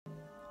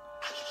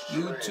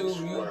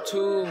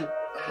YouTube.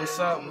 What's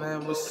up,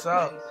 man? What's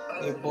up?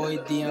 Your boy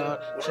Dion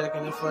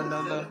checking in for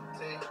another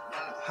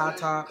Hot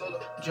Top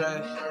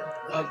Dread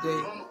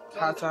update.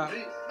 Hot Top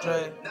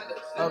Dread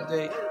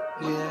update.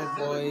 Yeah,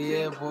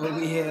 boy,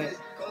 we here.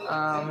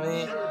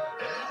 Man.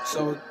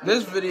 So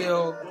this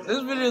video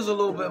is a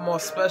little bit more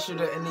special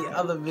than any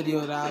other video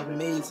that I've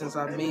made since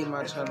I made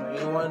my channel.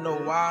 You wanna know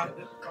why?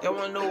 Y'all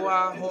wanna know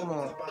why? Hold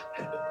on.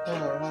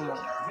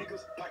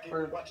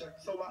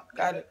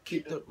 Gotta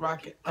keep the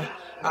rocket.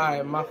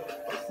 Alright, my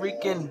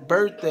freaking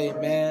birthday,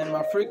 man.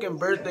 My freaking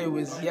birthday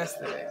was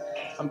yesterday.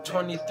 I'm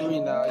 23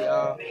 now,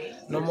 y'all.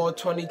 No more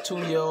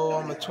 22-year-old.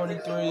 I'm a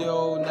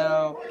 23-year-old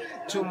now.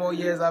 2 more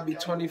years, I'll be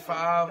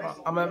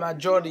 25. I'm at my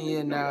Jordan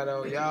year now,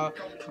 though, y'all.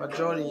 My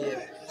Jordan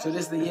year. So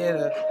this is the year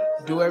to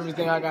do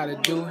everything I gotta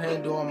do,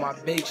 handle all my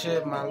big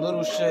shit, my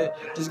little shit,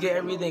 just get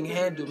everything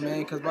handled,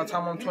 man, because by the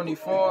time I'm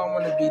 24, I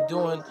want to be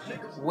doing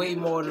way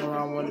more than what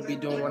I want to be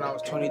doing when I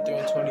was 23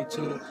 and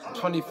 22.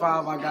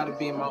 25, I gotta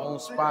be in my own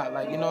spot,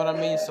 like, you know what I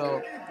mean?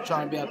 So,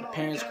 trying to be at the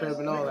parents' crib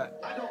and all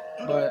that.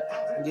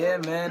 But, yeah,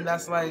 man,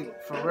 that's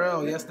like, for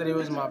real, yesterday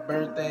was my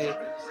birthday,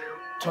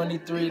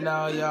 23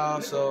 now, y'all,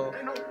 so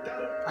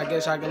I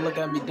guess y'all can look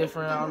at me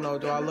different. I don't know,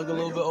 do I look a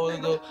little bit older,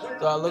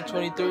 do I look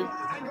 23?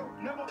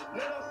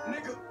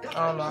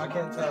 I don't know, I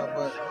can't tell,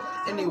 but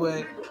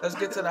anyway, let's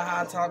get to the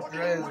high top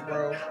dreads,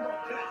 bro.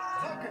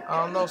 I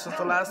don't know, since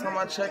the last time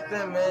I checked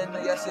in, man,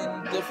 y'all see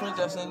any difference?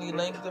 Y'all see any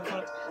length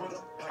difference?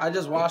 I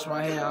just washed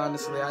my hair,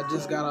 honestly. I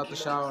just got out the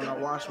shower and I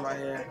washed my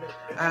hair.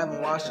 I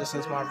haven't washed it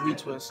since my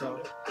retwist, so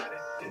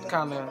it's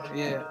kind of,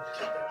 yeah.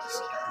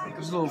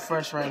 It's a little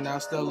fresh right now,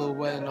 still a little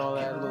wet and all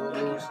that, a little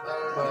loose,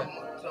 but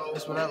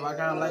it's whatever. I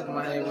kind of like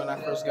my hair when I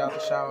first got out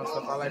the shower and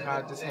stuff. I like how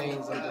it just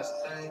hangs and just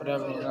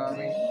whatever, you know what I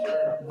mean?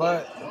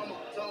 But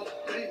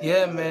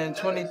yeah, man,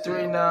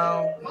 23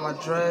 now. My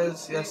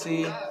dreads, y'all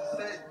see,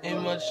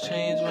 ain't much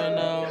change right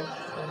now.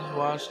 I just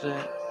washed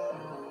it.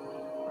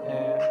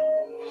 Yeah.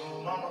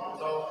 You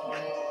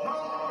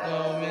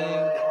know what I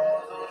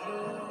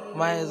mean?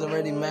 My hair's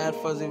already mad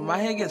fuzzy. My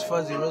hair gets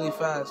fuzzy really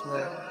fast,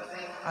 man.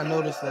 I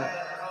noticed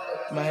that.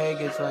 My hair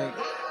gets like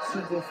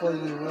super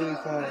fuzzy really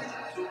fast.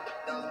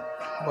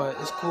 But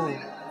it's cool.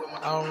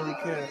 I don't really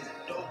care.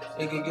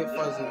 It can get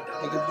fuzzy.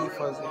 It can be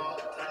fuzzy.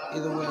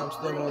 Either way, I'm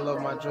still gonna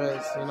love my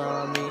dreads, you know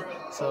what I mean?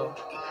 So,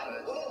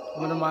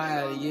 what am I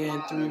at, a year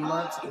and 3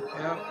 months?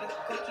 Yeah.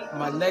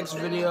 My next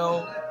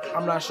video,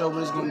 I'm not sure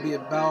what it's gonna be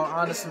about.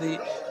 Honestly,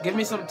 give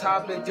me some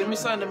topic, give me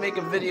something to make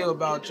a video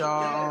about,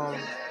 y'all.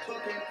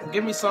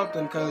 Give me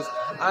something, because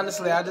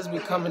honestly, I just be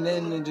coming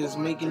in and just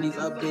making these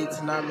updates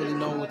and not really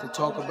knowing what to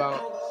talk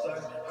about.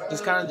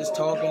 Just kind of just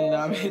talking, you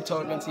know what I mean?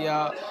 Talking to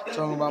y'all,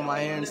 talking about my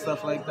hair and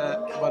stuff like that.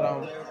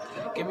 But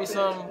give me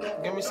some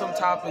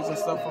topics and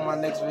stuff for my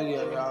next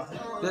video, y'all.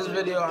 This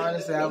video,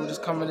 honestly, I was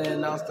just coming in and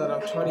announced that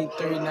I'm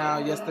 23 now.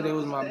 Yesterday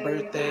was my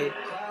birthday.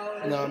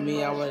 You know what I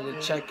mean? I wanted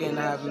to check in.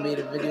 I haven't made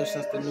a video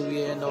since the new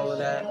year and all of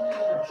that.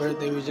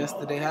 Birthday was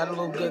yesterday. Had a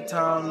little good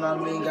time, you know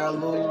what I mean? Got a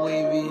little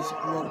wavy,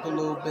 smoked a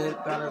little bit,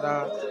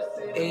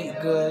 ate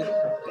good.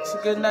 It's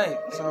a good night.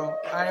 So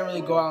I didn't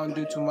really go out and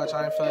do too much.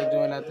 I didn't feel like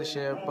doing that this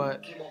year,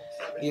 but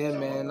yeah,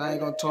 man, I ain't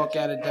gonna talk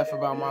y'all to death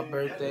about my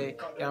birthday.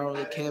 Y'all don't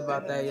really care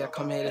about that. Y'all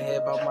come here to hear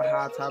about my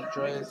high top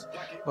dreads.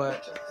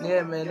 But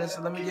yeah, man,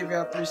 listen, let me give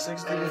y'all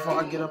 360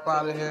 before I get up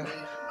out of here.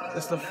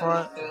 This the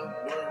front. You know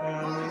what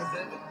I mean?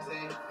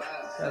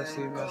 Y'all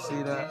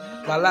see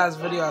that. My last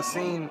video I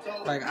seen,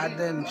 like, I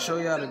didn't show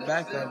y'all the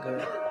back that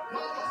good.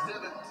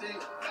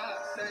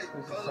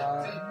 This the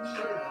side.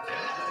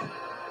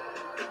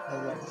 I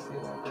gotta see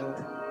that good.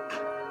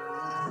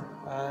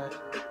 Alright.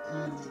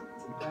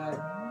 I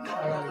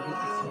gotta get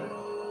this in.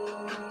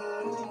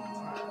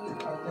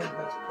 I think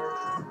that's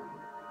perfect.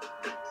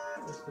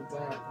 That's the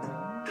back, man.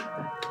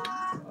 Yeah.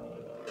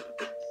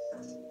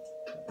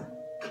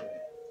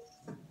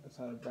 That's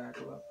how the back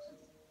looks.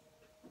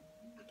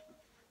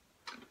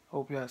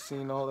 Hope y'all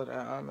seen all of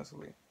that,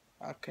 honestly.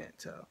 I can't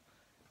tell.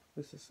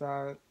 This is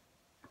side.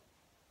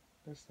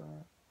 This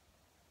side.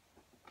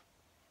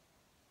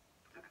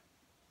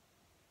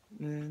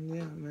 Man,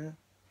 yeah, man.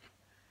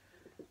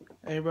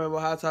 Everybody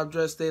with high top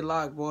dress, stay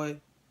locked, boy.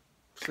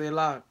 Stay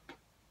locked.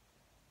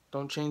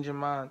 Don't change your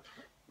mind.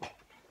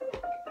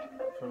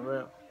 For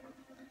real.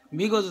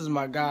 Migos is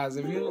my guys.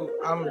 This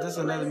is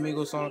another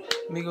Migos song.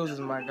 Migos is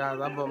my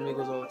guys. I bought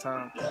Migos all the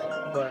time.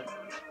 But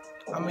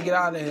I'm gonna get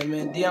out of here,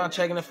 man. Dion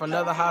checking in for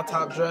another high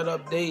top dread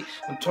update.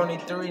 I'm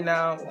 23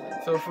 now.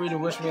 Feel free to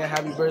wish me a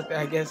happy birthday,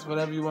 I guess,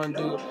 whatever you want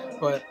to do.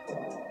 But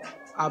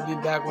I'll be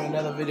back with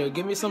another video.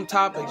 Give me some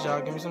topics,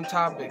 y'all. Give me some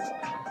topics.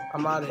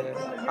 I'm out of here.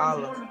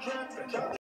 Holla.